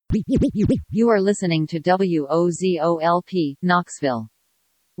You are listening to WOZOLP, Knoxville.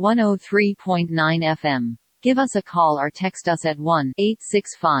 103.9 FM. Give us a call or text us at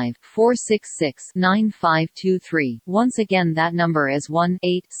 1-865-466-9523. Once again, that number is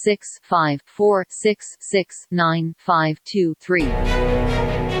 1-865-466-9523.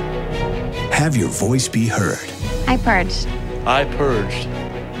 Have your voice be heard. I purged. I purged.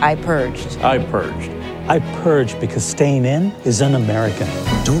 I purged. I purged. I purged because staying in is un-American.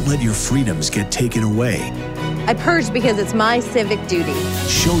 Don't let your freedoms get taken away. I purged because it's my civic duty.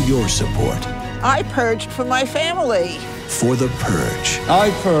 Show your support. I purged for my family. For the Purge. I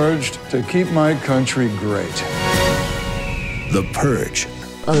purged to keep my country great. The Purge.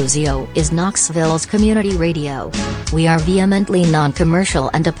 OZO is Knoxville's community radio. We are vehemently non-commercial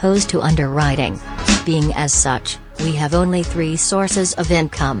and opposed to underwriting. Being as such, we have only 3 sources of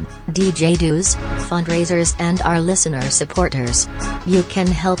income: DJ dues, fundraisers, and our listener supporters. You can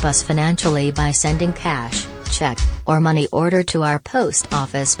help us financially by sending cash, check, or money order to our post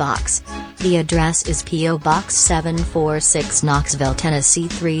office box. The address is P.O. Box 746, Knoxville, Tennessee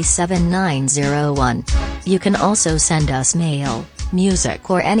 37901. You can also send us mail,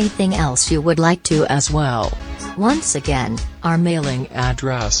 music, or anything else you would like to as well. Once again, our mailing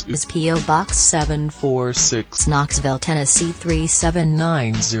address is P.O. Box 746, Knoxville, Tennessee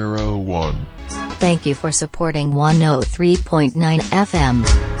 37901. Thank you for supporting 103.9 FM.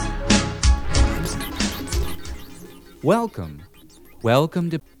 Welcome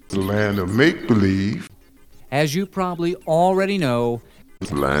to the land of make-believe. As you probably already know,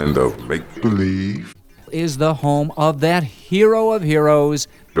 The land of make-believe is the home of that hero of heroes,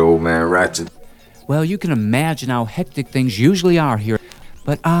 Old Man Ratchet. Well, you can imagine how hectic things usually are here.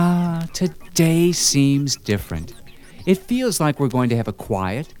 But today seems different. It feels like we're going to have a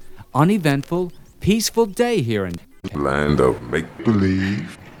quiet, uneventful, peaceful day here in The land of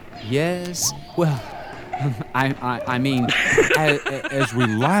make-believe. Yes, well, I mean, as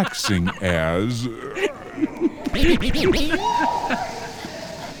relaxing as...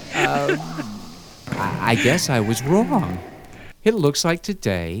 I guess I was wrong. It looks like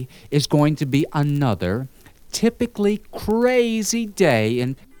today is going to be another typically crazy day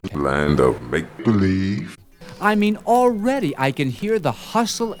in The land of make-believe. I mean, already I can hear the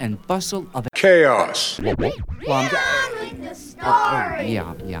hustle and bustle of chaos. Well,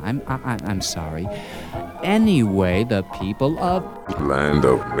 I'm sorry. Anyway, the people of The land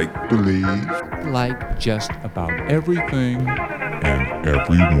of make-believe like just about everything and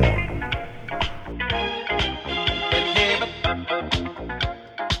everyone.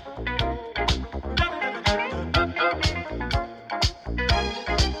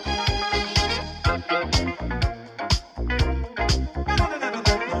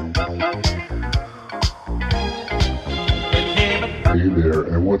 Hey there,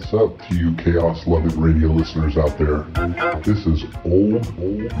 and what's up to you chaos-loving radio listeners out there? This is old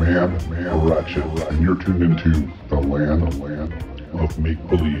man Ratchet, and you're tuned into the land of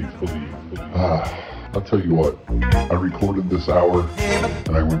make-believe. I'll tell you what, I recorded this hour,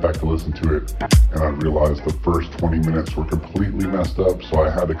 and I went back to listen to it, and I realized the first 20 minutes were completely messed up, so I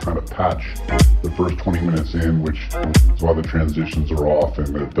had to kind of patch the first 20 minutes in, which is why the transitions are off,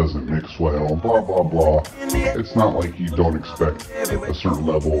 and it doesn't mix well, blah, blah, blah. It's not like you don't expect a certain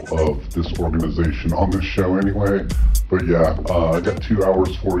level of disorganization on this show anyway, but yeah, I got 2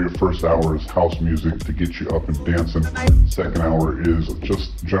 hours for you. First hour is house music to get you up and dancing. Second hour is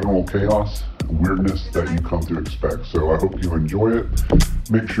just general chaos, weirdness that you come to expect. So I hope you enjoy it.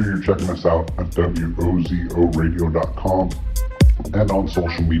 Make sure you're checking us out at WOZORadio.com and on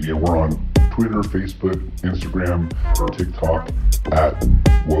social media. We're on Twitter, Facebook, Instagram, TikTok at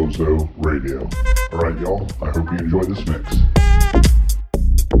Wozo Radio. All right, y'all. I hope you enjoy this mix.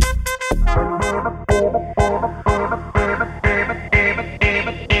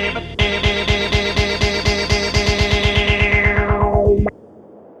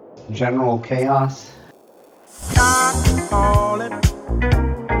 General chaos. Start falling.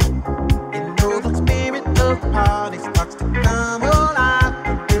 You know the spirit of the party starts to come alive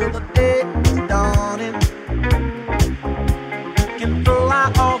until the day is dawning. You can throw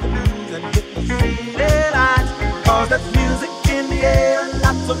out all the blues and hit the city lights, 'cause there's music in the air and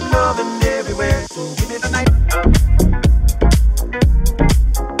lots of loving everywhere. So give me the night.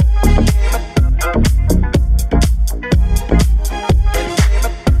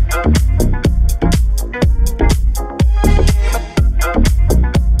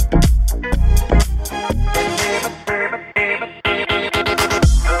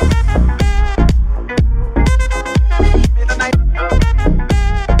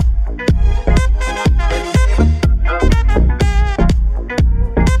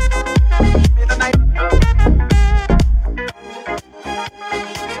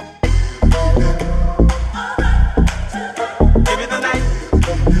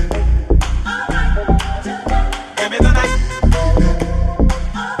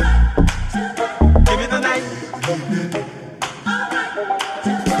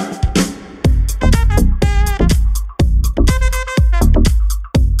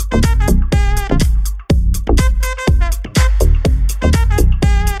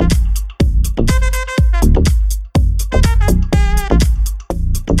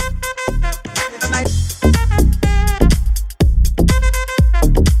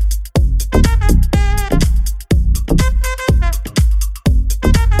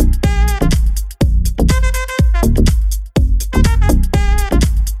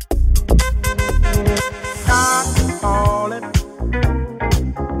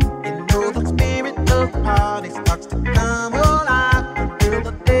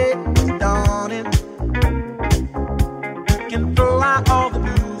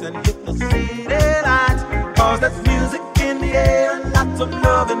 some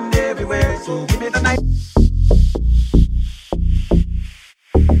loving everywhere. So give me the night.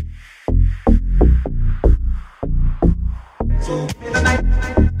 So give me the night.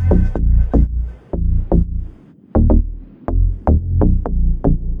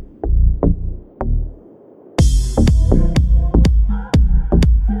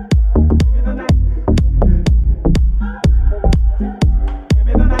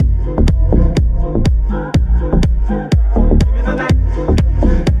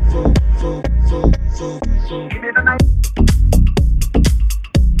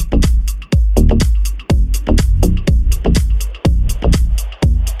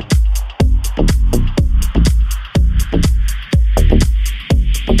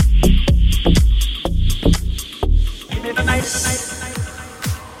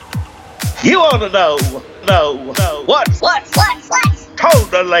 You wanna know what's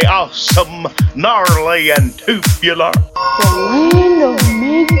totally awesome, gnarly, and tubular? The land of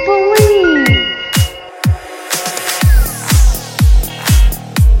make-believe.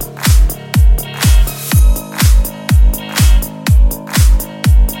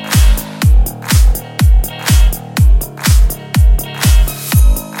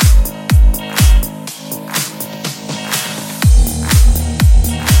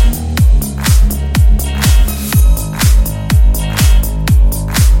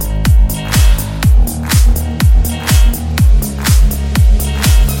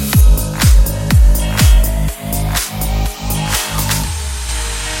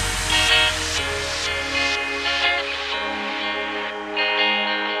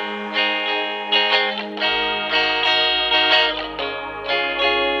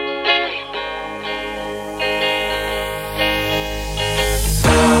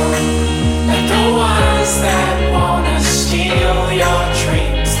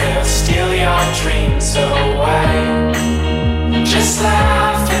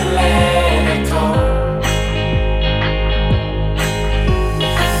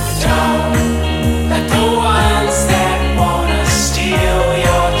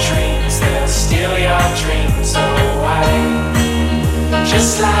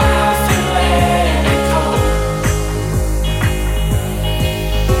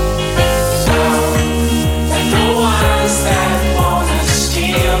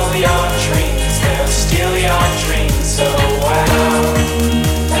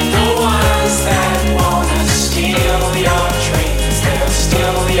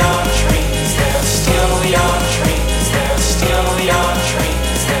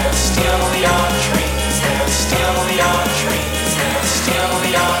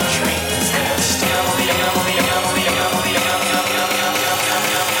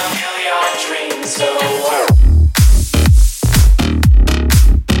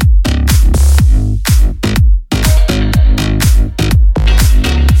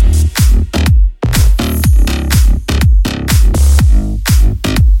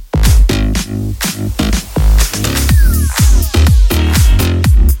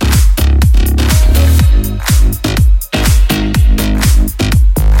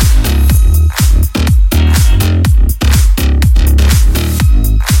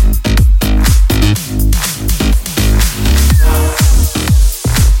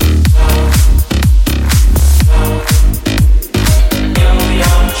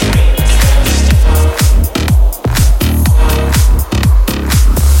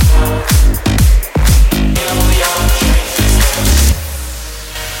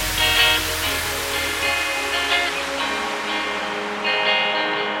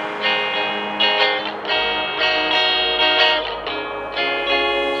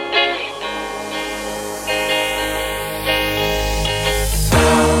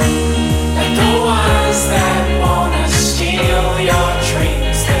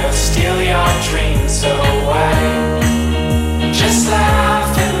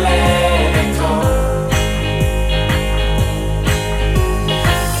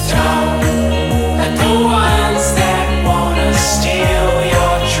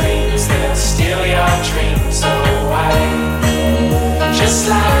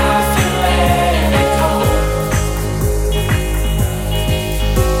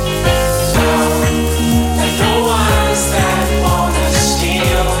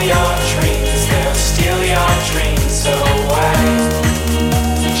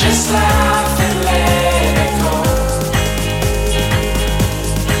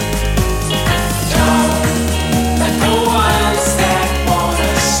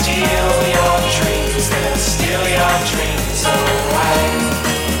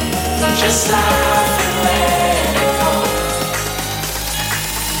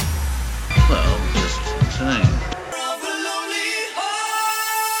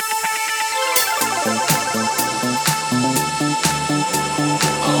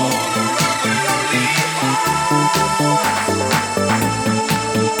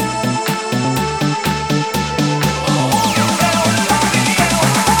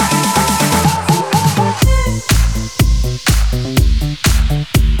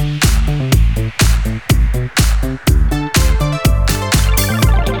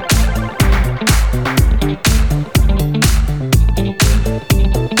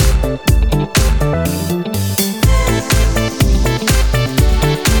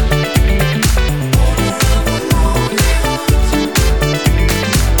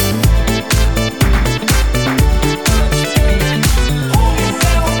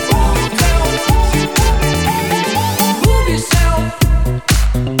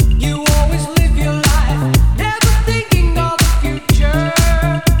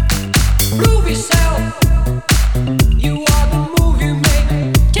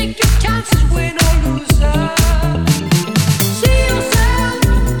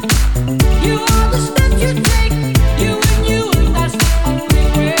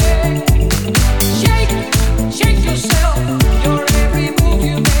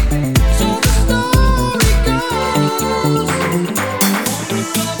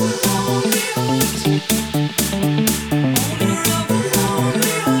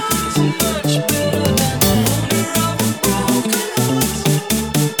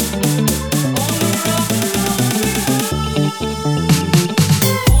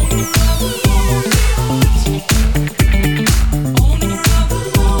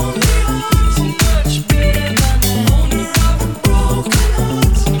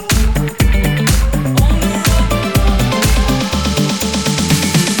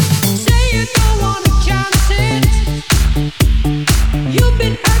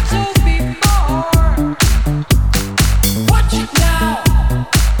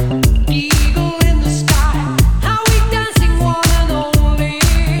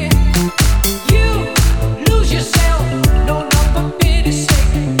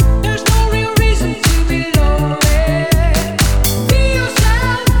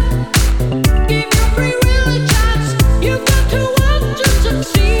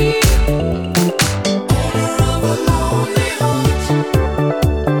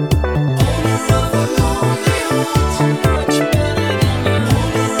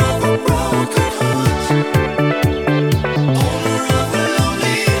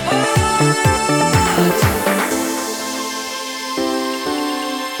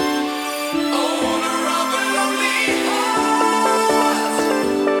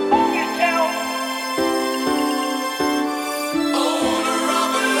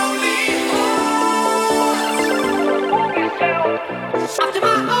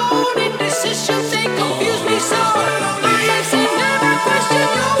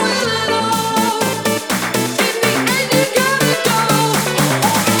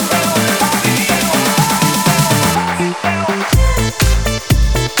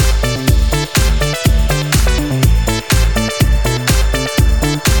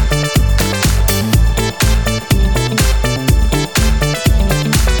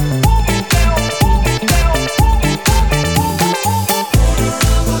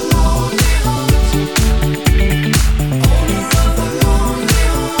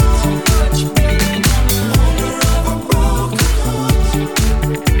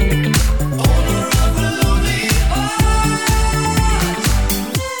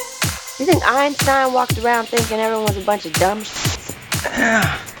 Einstein walked around thinking everyone was a bunch of dumb shits?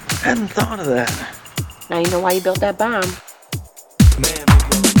 Yeah, hadn't thought of that. Now you know why you built that bomb.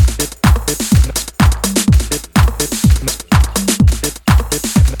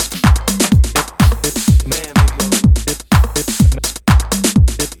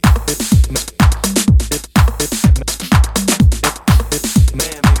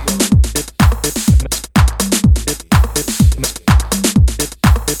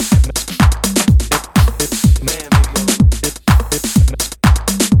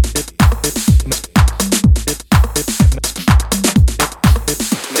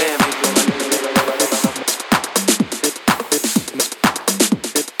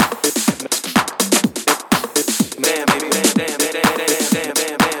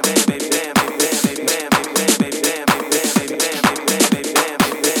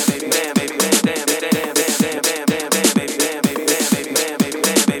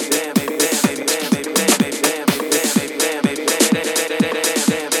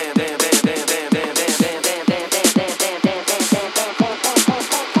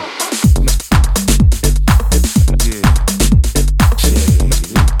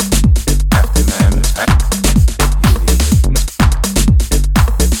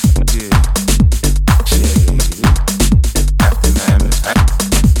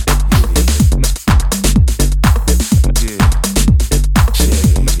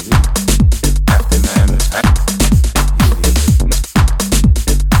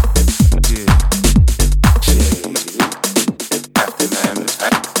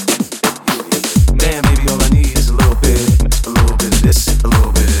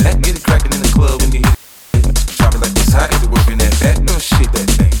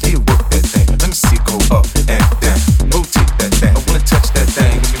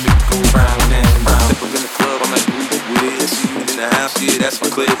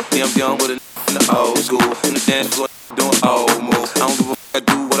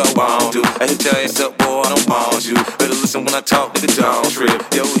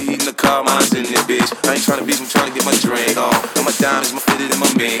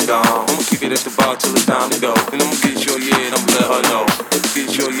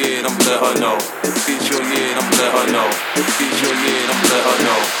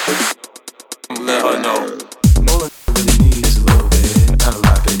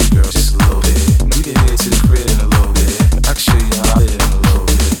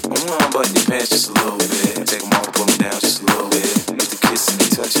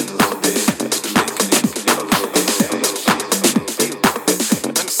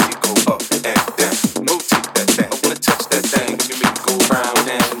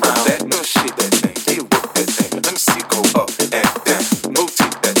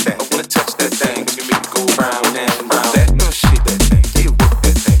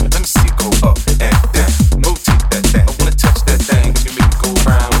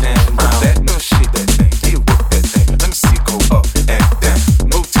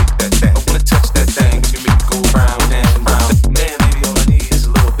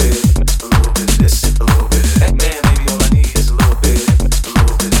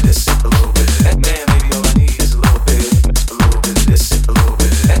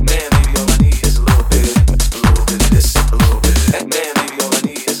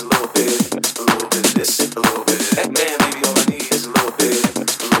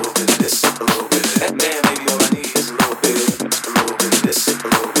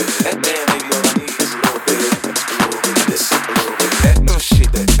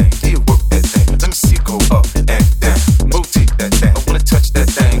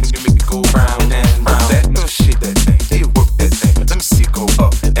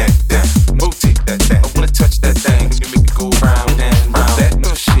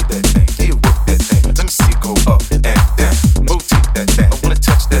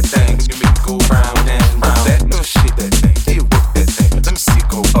 Go round and round. That little shit, that thing. Yeah, work that thing. Let me see it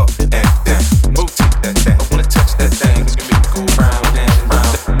go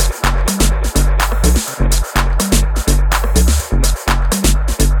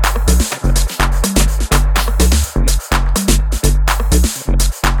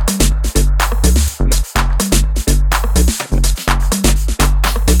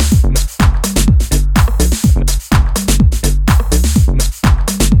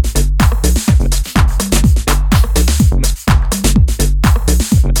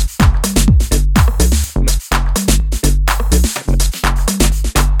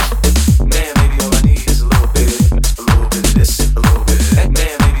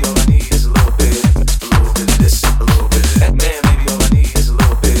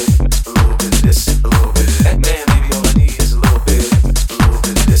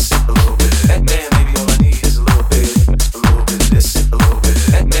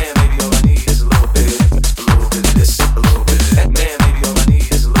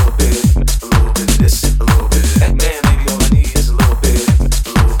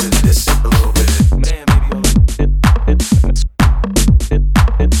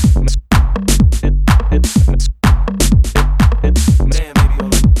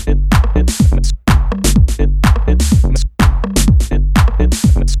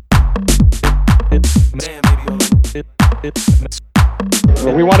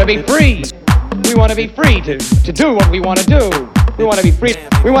be free. We want to be free to do what we want to do. We want to be free.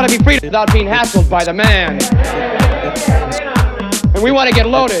 We want to be free without being hassled by the man. And we want to get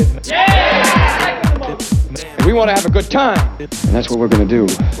loaded. And we want to have a good time. And that's what we're going to do.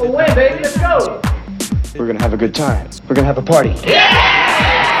 Well, wait, baby, let's go. We're going to have a good time. We're going to have a party.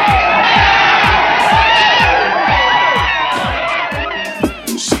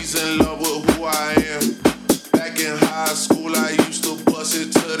 She's in love with who I am. Back in high school, I used to bust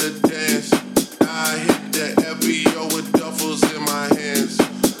it to the dance. Now I hit the FBO with duffels in my hands.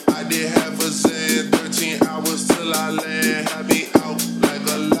 I did half a Zen, 13 hours till I land. Had me out like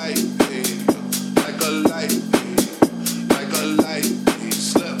a light, like a light, like a light.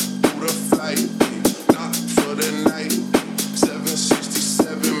 Slept through the flight, not for the night.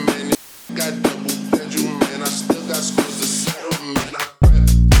 767, man, got double bedroom, man. I still got scores to settle, man. I prep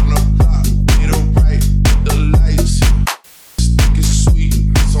on the block, need a right, the lights. Stick is sweet,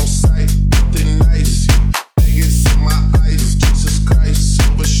 it's on sight, nothing nice. Vegas in my eyes, Jesus Christ,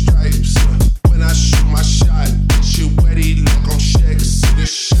 silver stripes. When I shoot my shot, she wetty like on Shaq. See the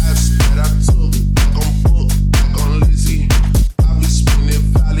shots that I took, like on Book, like on Lizzie. I be spinning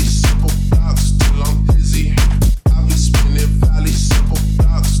Valley, simple blocks till I'm dizzy. I be spinning Valley, simple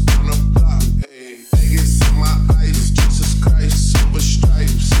blocks down the block. Hey, Vegas in my eyes, Jesus Christ, silver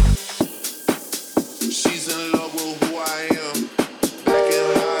stripes. She's in love with who I am. Back in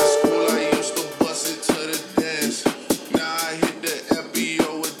high school, I used to bust it to the dance. Now I hit the FBO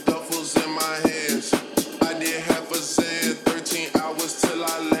with duffels in my hands. I did half a Zen, 13 hours till I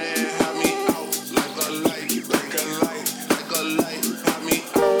land. Had me out like a light, like a light, like a light. Had me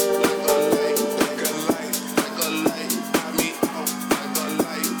out like a light, like a light, like a light. Had me out like a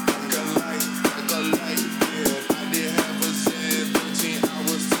light, like a light, like a light. Yeah, I did half a Zen, 13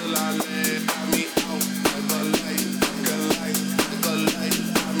 hours till I land. Had me out like a light, like a light, like a light.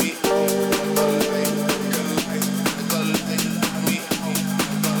 Had me out like a light, like a light, like a light. Had me out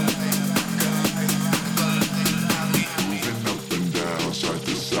like a light, like a light, like a light. Had me Moving up and down, side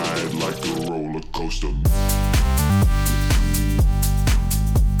to side like a roller coaster.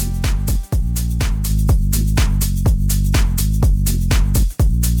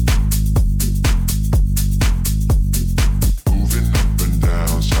 Moving up and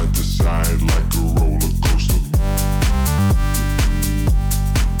down, side to side like a roller coaster.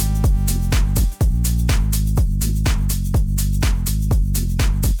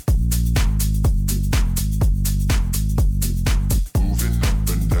 Moving up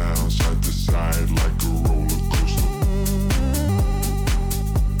and down, side to side like a roller coaster.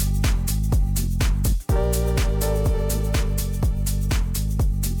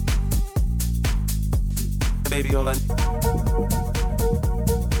 Baby, all I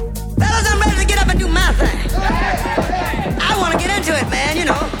Fellas, I'm ready to get up and do my thing. I want to get into it, man, you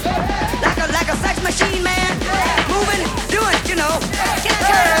know. Like a sex machine, man. Moving, doing it, you know. Can I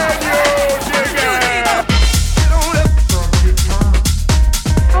turn?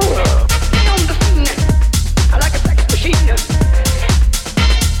 I like a sex machine. Get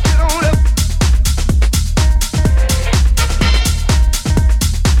on up.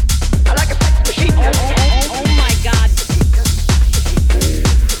 I like a sex machine. Oh my God.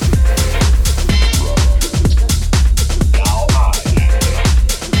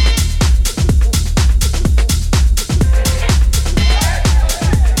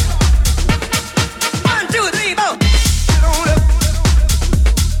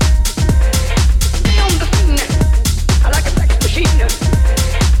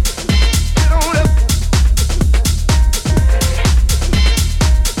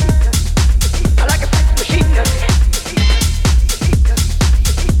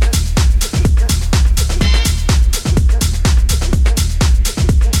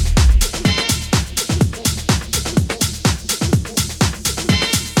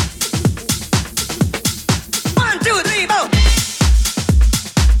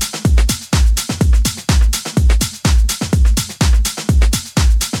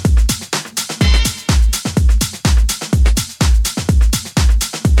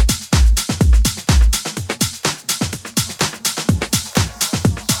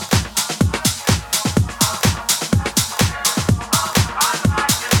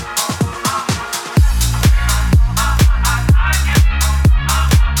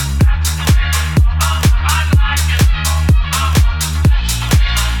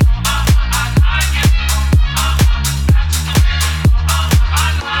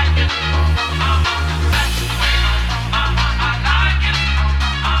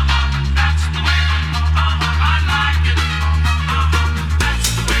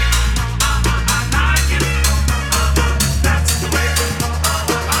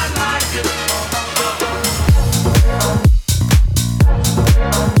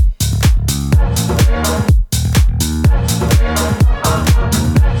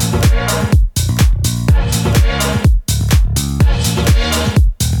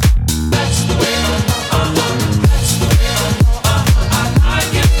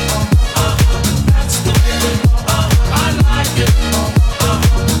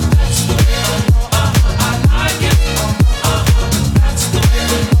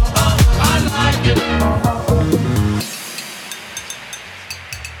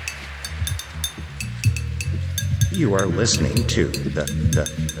 You are listening to the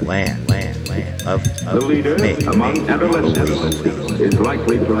land of the leader among adolescents is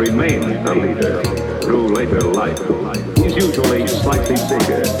likely to remain a leader through later life. He's usually slightly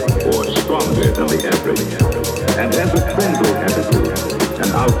bigger or stronger than the average and has a friendly attitude and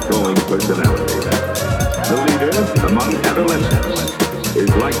outgoing personality. The leader among adolescents is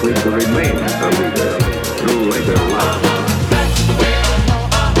likely to remain a leader through later life.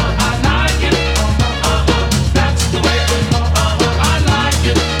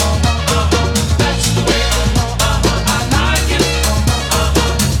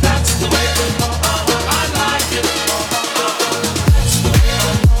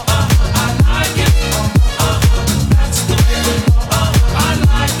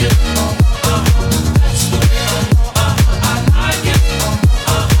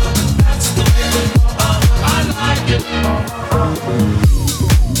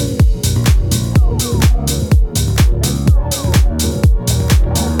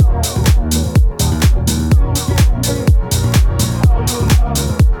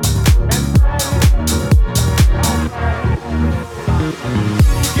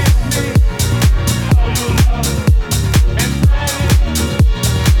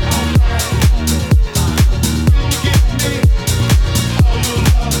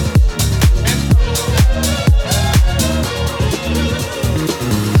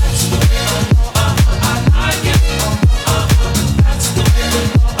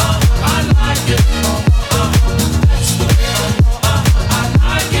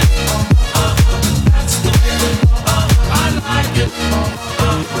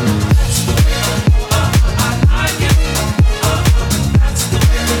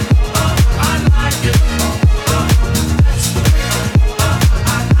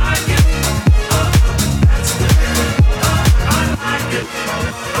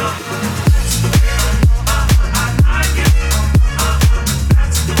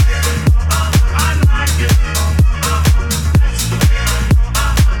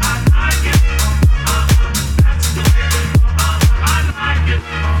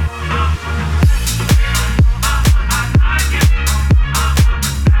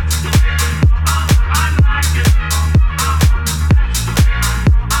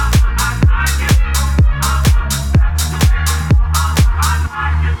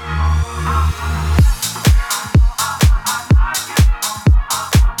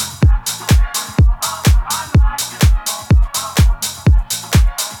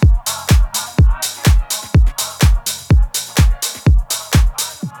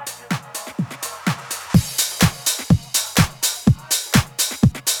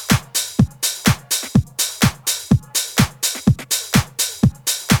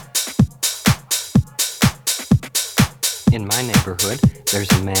 In my neighborhood, there's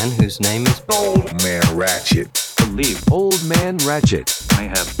a man whose name is Old Man Ratchet. Believe Old Man Ratchet may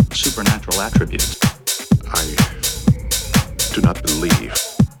have supernatural attributes. I do not believe.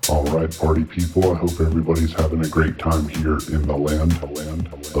 All right, party people, I hope everybody's having a great time here in the land of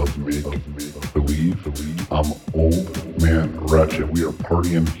make believe. I'm Old Man Ratchet. We are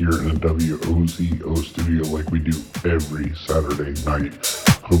partying here in the WOZO studio like we do every Saturday night.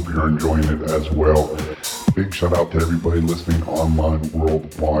 Hope you're enjoying it as well. Big shout out to everybody listening online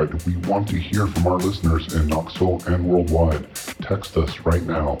worldwide. We want to hear from our listeners in Knoxville and worldwide. Text us right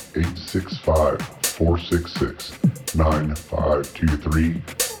now, 865-466-9523.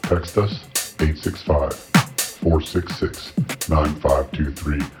 Text us,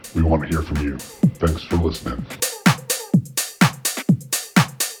 865-466-9523. We want to hear from you. Thanks for listening.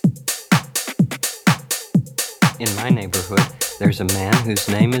 In my neighborhood, there's a man whose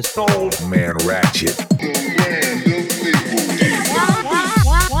name is Old Man Ratchet.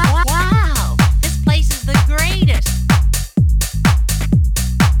 Wow! This place is the greatest!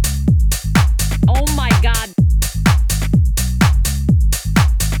 Oh my God!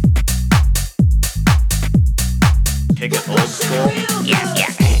 Kick it old school? Yeah.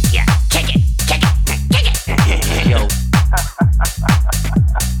 Kick it! Yo.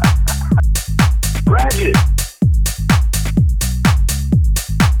 Ratchet.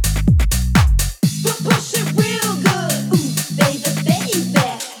 Push it real good.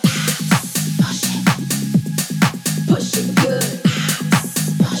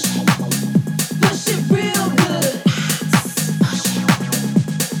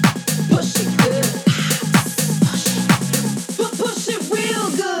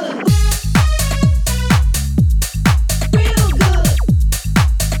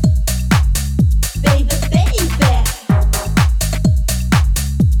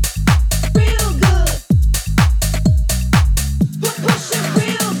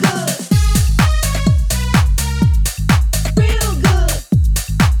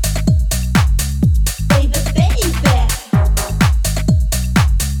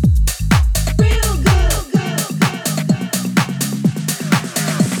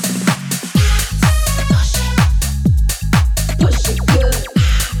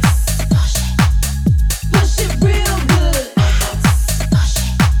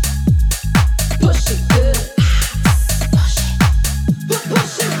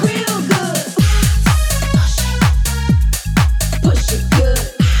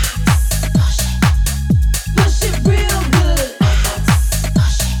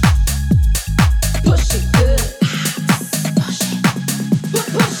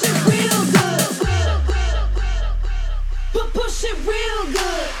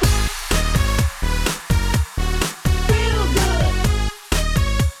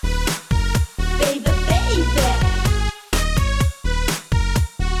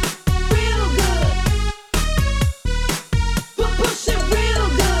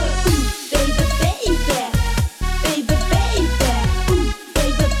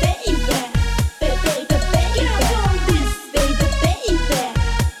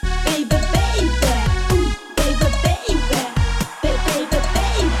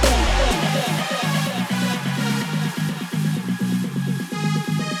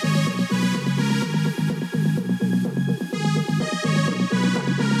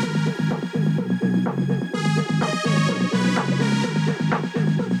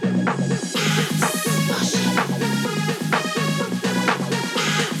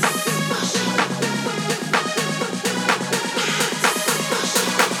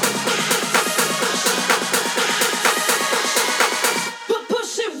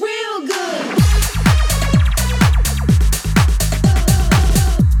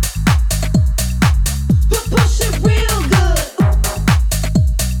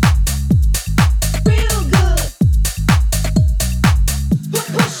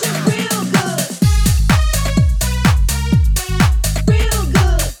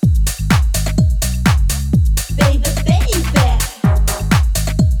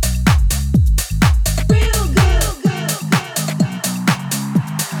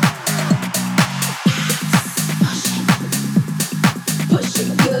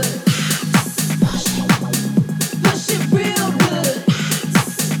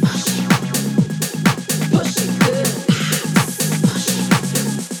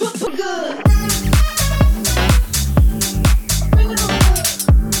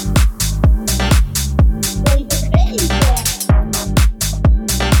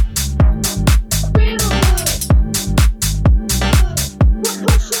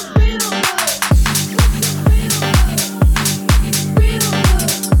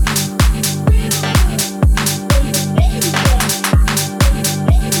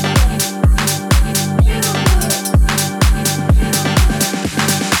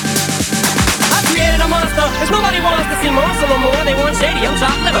 shady, I'm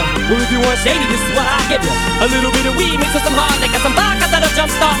chopped liver. Well, if you want shady, this is what I'll give you. A little bit of weed mixed with some hard liquor, some vodka that'll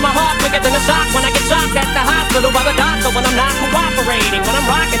jumpstart my heart quicker than a shock when I get shocked at the hospital by the doctor when I'm not cooperating, when I'm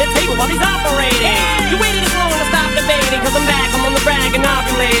rocking the table while he's operating. You waited this long to stop debating, cause I'm back, I'm on the brag and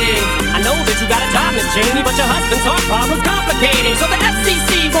ovulating. I know that you got a job, Miss Cheney, but your husband's heart problem's complicating. So the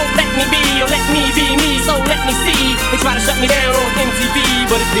FCC won't let me be, or let me be me, so let me see. They try to shut me down on MTV,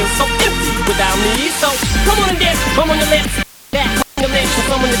 but it feels so empty without me. So come on and dance, come on your lips, that on your lips, so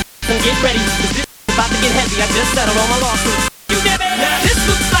someone to and get ready. Cause this is about to get heavy, I just settled all my lawsuits. You did it! Now this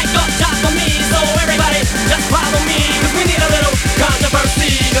looks like a job for me, so everybody just follow me, cause we need a little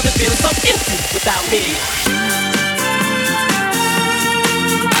controversy, cause it feels so empty without me.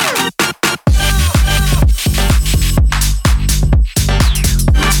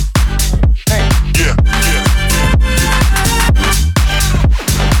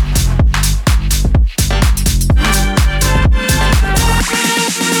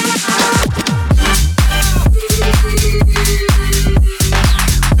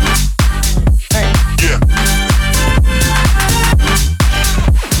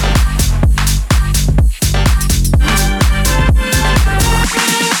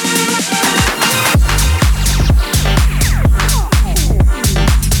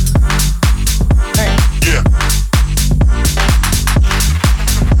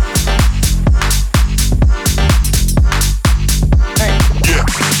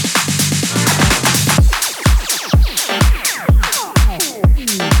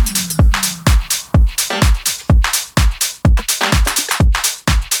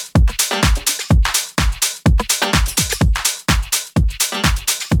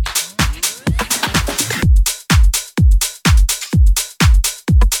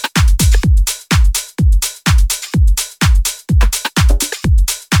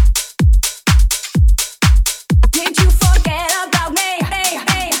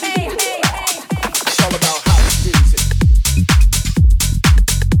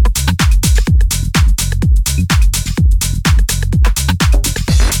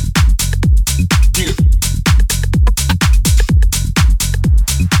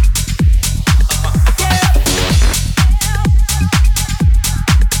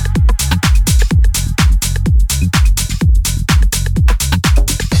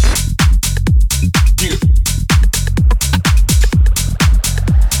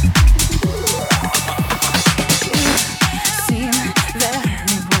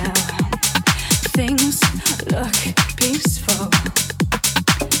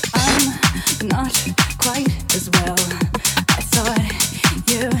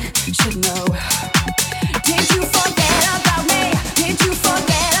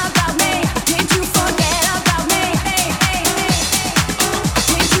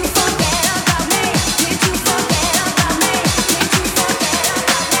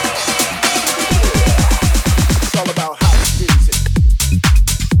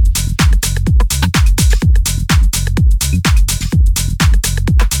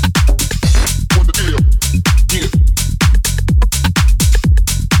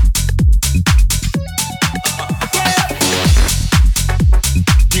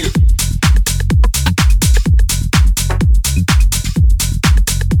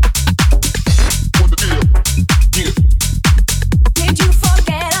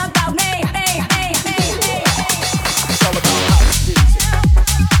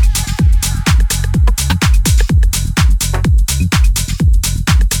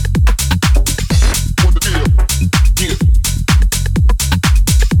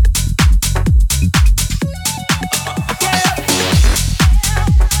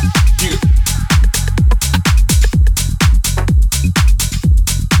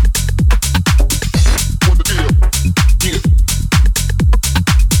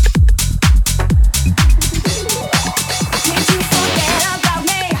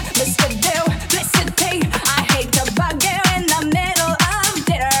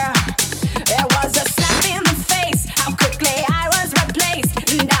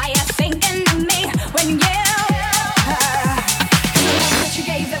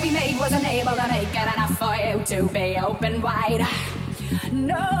 to be open wide.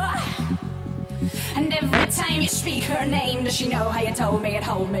 No. And every time you speak her name, does she know how you told me and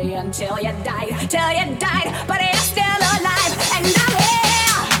hold me until you died? Till you died, but you're still alive. And I'm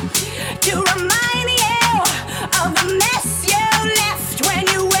here to remind you of the mess you left when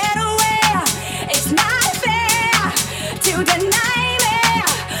you went away. It's not fair to deny me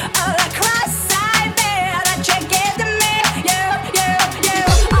of the cross I bear that you gave to me. You,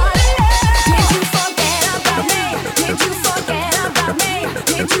 all alone. Did you forget about me? Did you forget about me?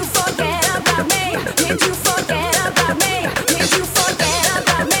 Did you forget about me? Did you forget about me? Did you forget?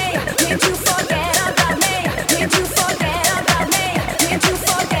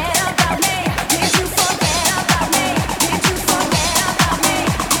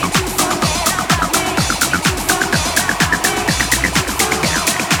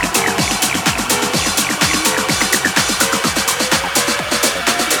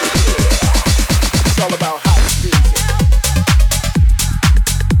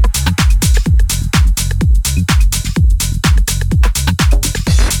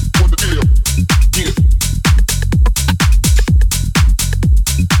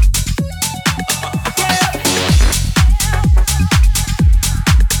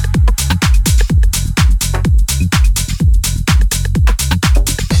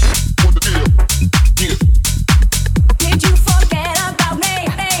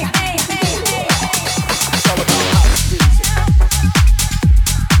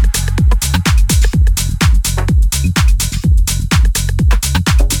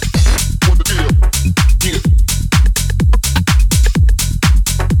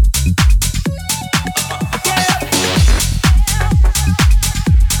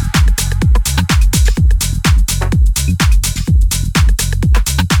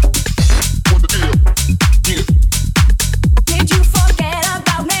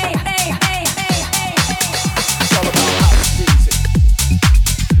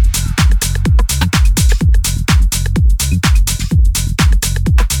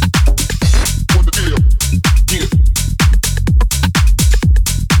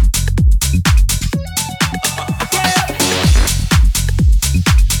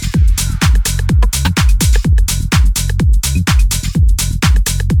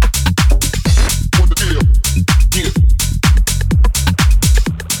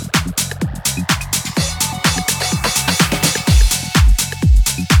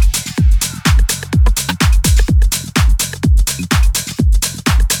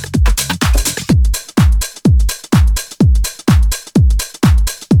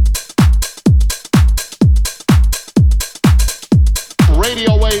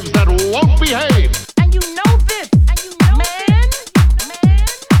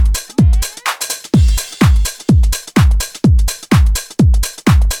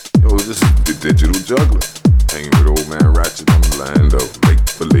 This is the digital juggler. Hanging with old man Ratchet on the land of make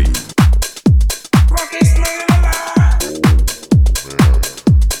believe.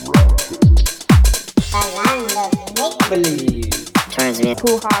 Believe. Turns me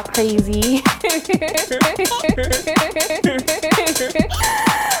hoo-ha crazy.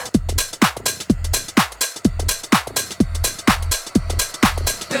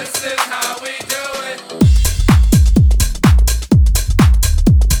 This is how we do it.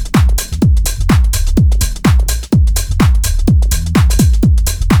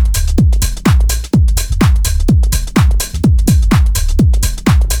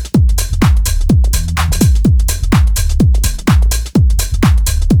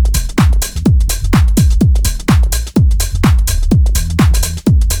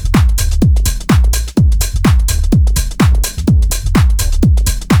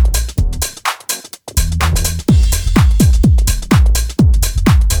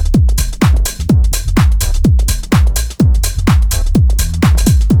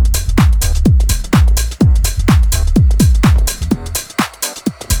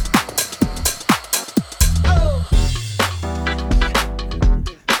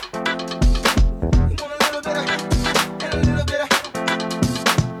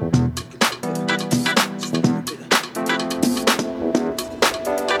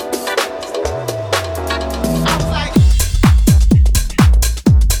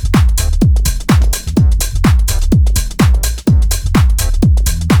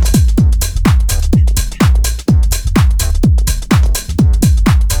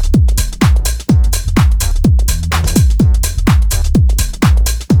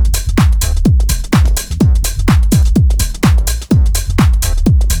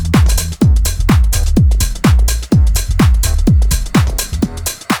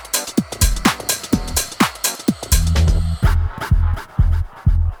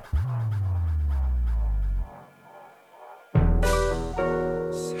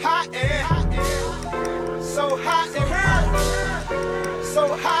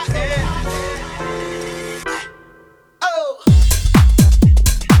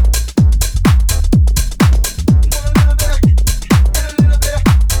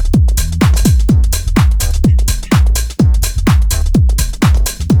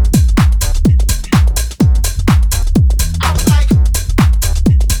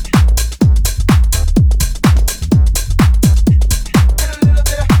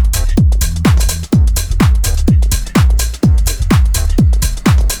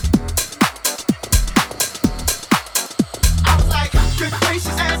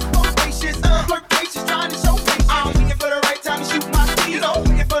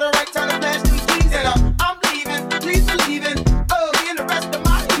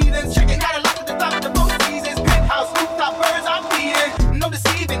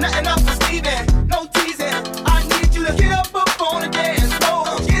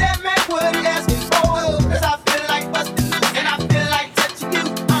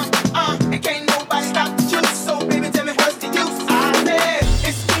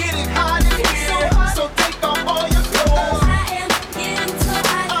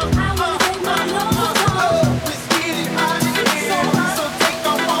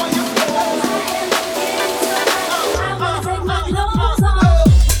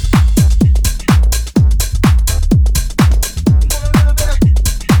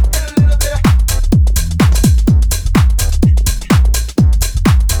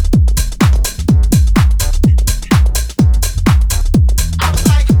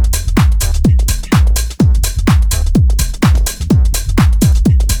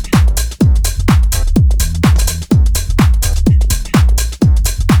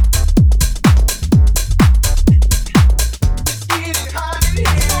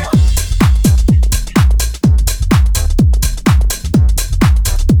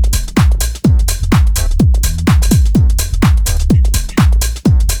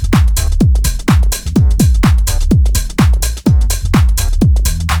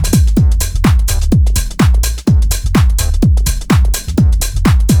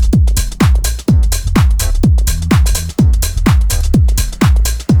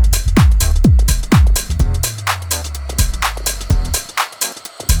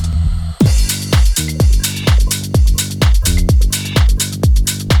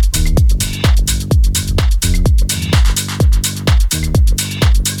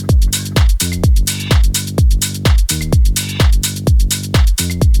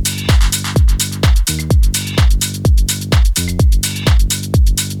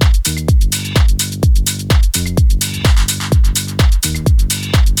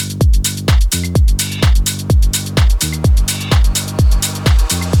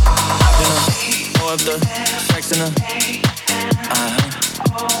 more of the sex in her.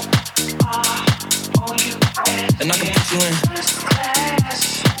 And I can put you in.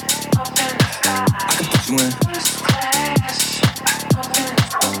 I can put you in.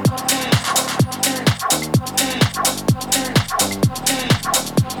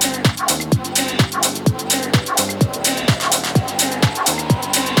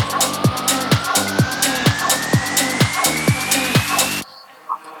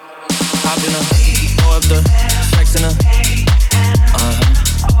 I've been a more of the sex in her.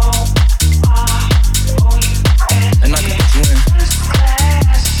 And I can put you in.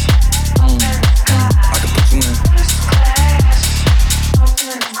 I can put you in.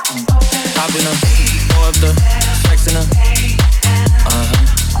 I've been a more of the sex in her.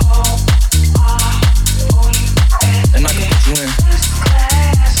 And I can put you in.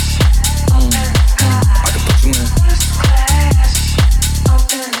 I can put you in.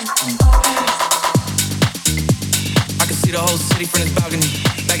 I can see the whole city from this balcony.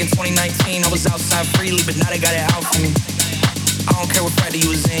 Back in 2019, I was outside freely, but now they got it out for me. I don't care what Friday you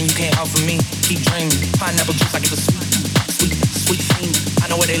was in, you can't out for me. Keep dreaming, pineapple juice, I give a sweet, sweet, sweet scene. I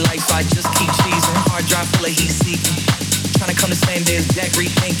know what they like, so I just keep cheesing. Hard drive full of heat seeking. Tryna come the same day as Jack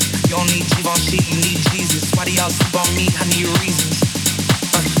rethinking. You don't need Givenchy, you need Jesus. Why do y'all sleep on me? I need reasons.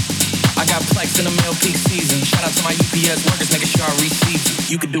 I got Plex in the mail peak season. Shout out to my UPS workers, making sure I receive it.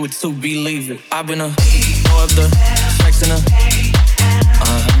 You can do it too, believe it. I've been a more of the sex in her.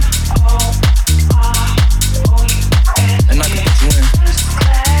 And I can put you in.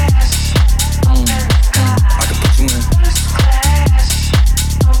 I can put you in.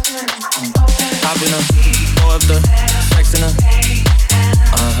 I've been a more of the sex in her.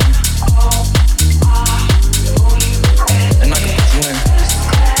 And I can put you in.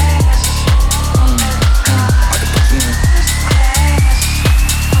 I can put you in.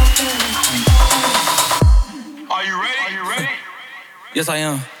 Are you ready? Are you ready? Yes, I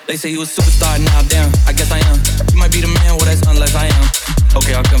am. They say you a superstar, now damn, I guess I am. You might be the man, well that's unless I am.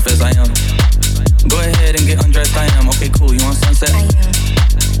 Okay, I'll confess I am. Go ahead and get undressed, I am. Okay, cool, you on Sunset?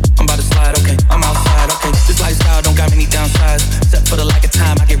 I'm about to slide, okay, I'm outside, okay. This lifestyle don't got many downsides. Except for the lack of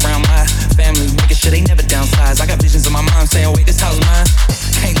time I get around my family, making sure they never downsize. I got visions in my mind saying, wait, this house mine.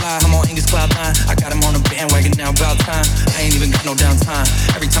 Can't lie, I'm on English Cloud 9. I got him on a bandwagon now, about time. I ain't even got no downtime.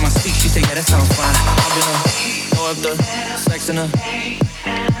 Every time I speak, she say, yeah, that sounds fine. I've been a more of the sex in her.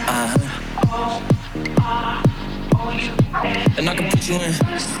 And I can put you in.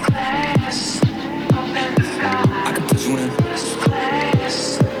 I can put you in.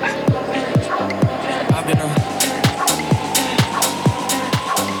 I've been a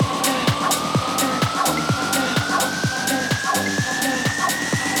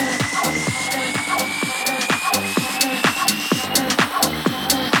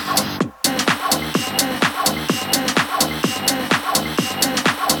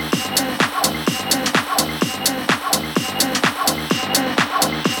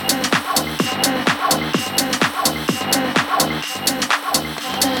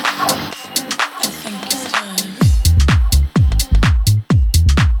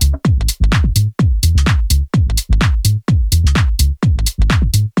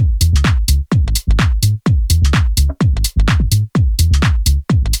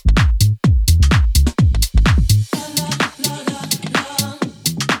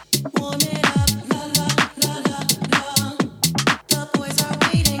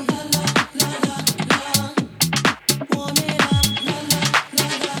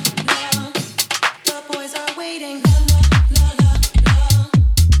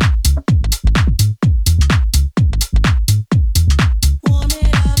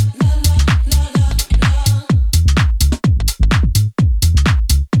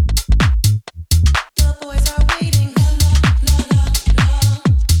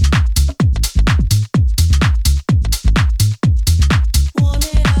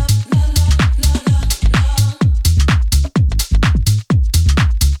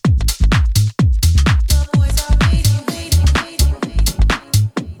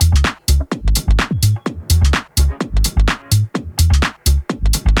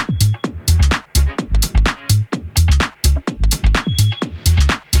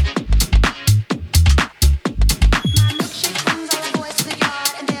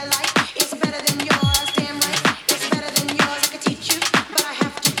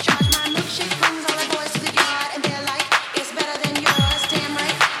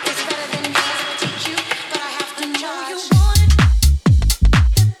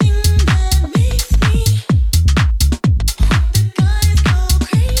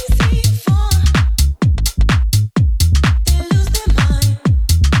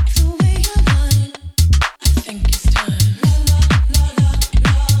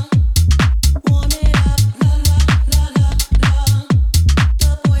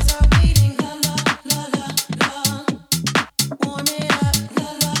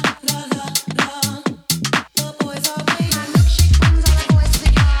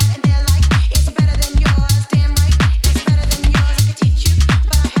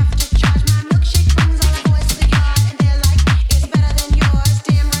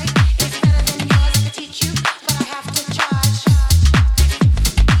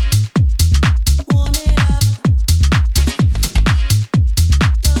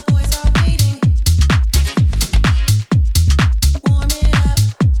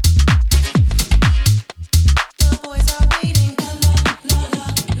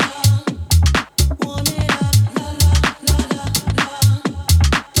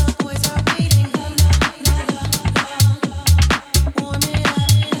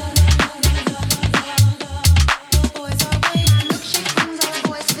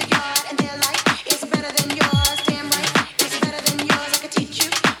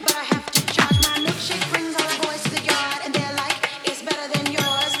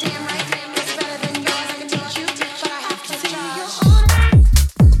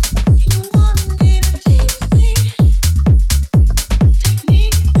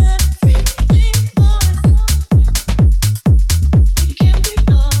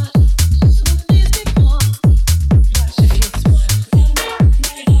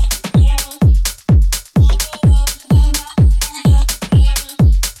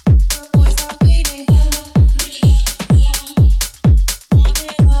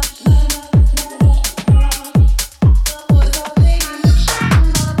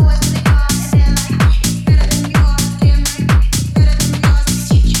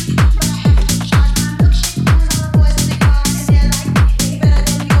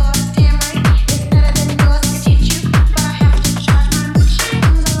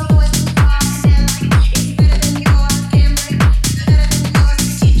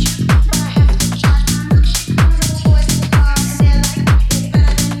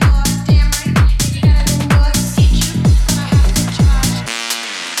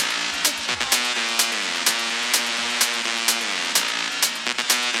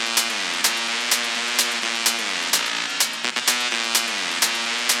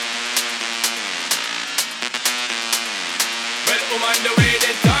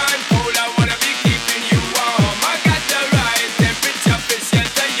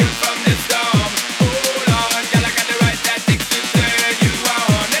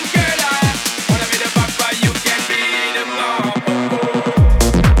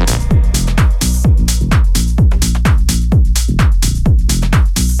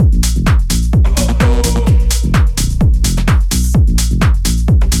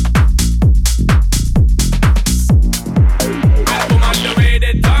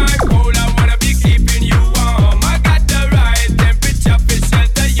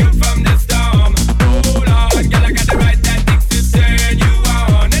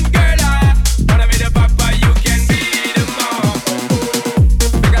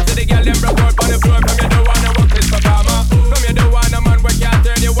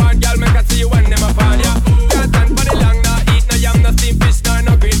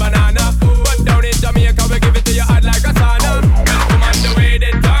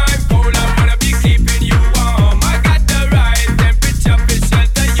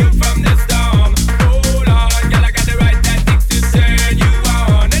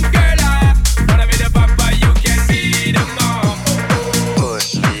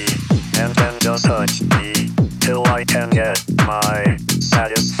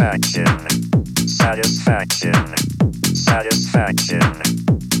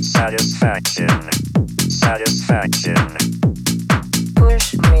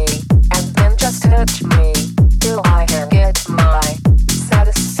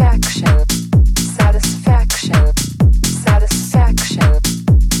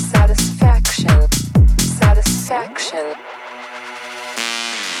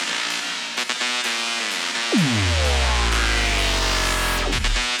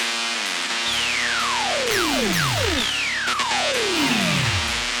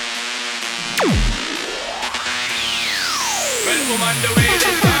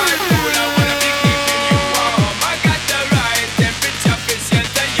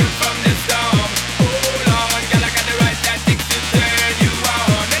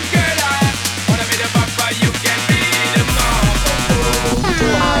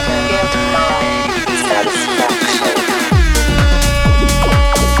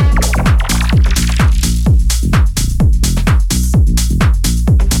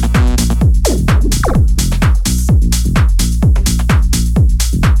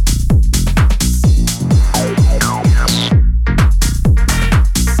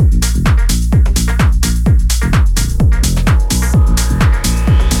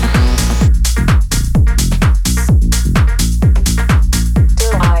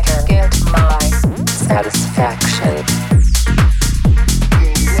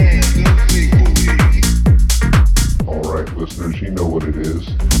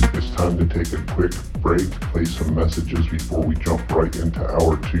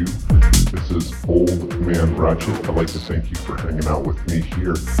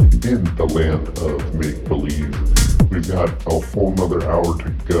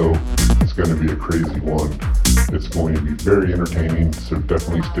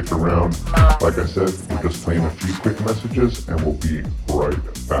Stick around. Like I said, we're just playing a few quick messages and we'll be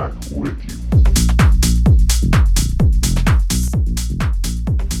right back with you.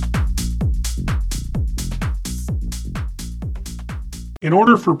 In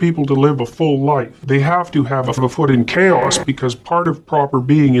order for people to live a full life, they have to have a foot in chaos, because part of proper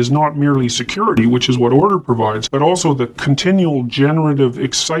being is not merely security, which is what order provides, but also the continual generative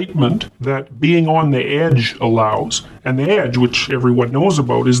excitement that being on the edge allows. And the edge, which everyone knows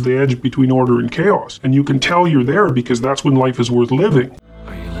about, is the edge between order and chaos. And you can tell you're there because that's when life is worth living.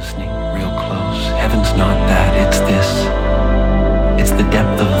 Are you listening real close? Heaven's not that, it's this. It's the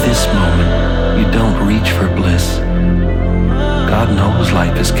depth of this moment. You don't reach for bliss. God knows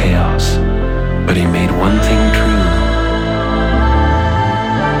life is chaos, but he made one thing true.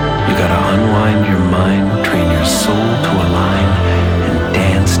 You gotta unwind your mind, train your soul to align, and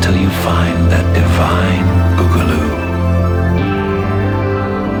dance till you find that divine boogaloo.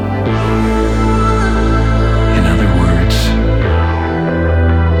 In other words,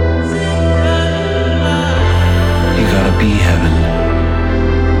 you gotta be heaven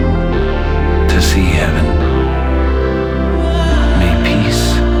to see heaven.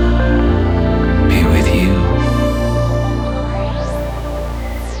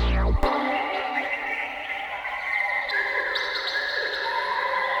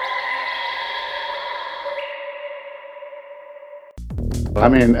 I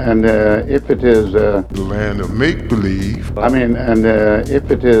mean, and if it is the land of make-believe. I mean, and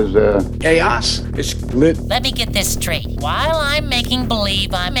if it is chaos, it's lit. Let me get this straight. While I'm making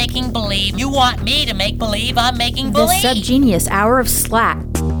believe, you want me to make believe I'm making believe. The Subgenius Hour of Slack.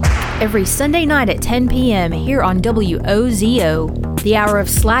 Every Sunday night at 10 p.m. here on WOZO. The Hour of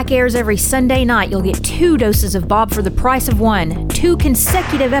Slack airs every Sunday night. You'll get 2 doses of Bob for the price of 1. 2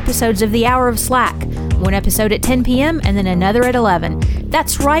 consecutive episodes of The Hour of Slack. 1 episode at 10 p.m. and then another at 11.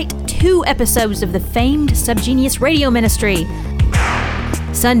 That's right, 2 episodes of the famed Subgenius Radio Ministry.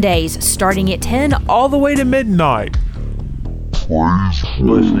 Sundays, starting at 10 all the way to midnight.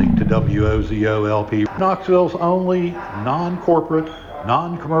 Listening to WOZO-LP, Knoxville's only non-corporate,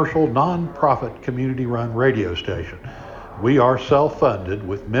 non-commercial, non-profit community-run radio station. We are self-funded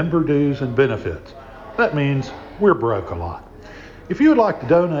with member dues and benefits. That means we're broke a lot. If you would like to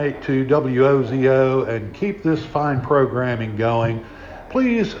donate to WOZO and keep this fine programming going,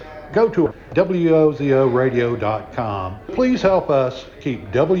 please go to WOZOradio.com. Please help us keep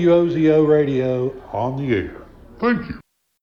WOZO Radio on the air. Thank you.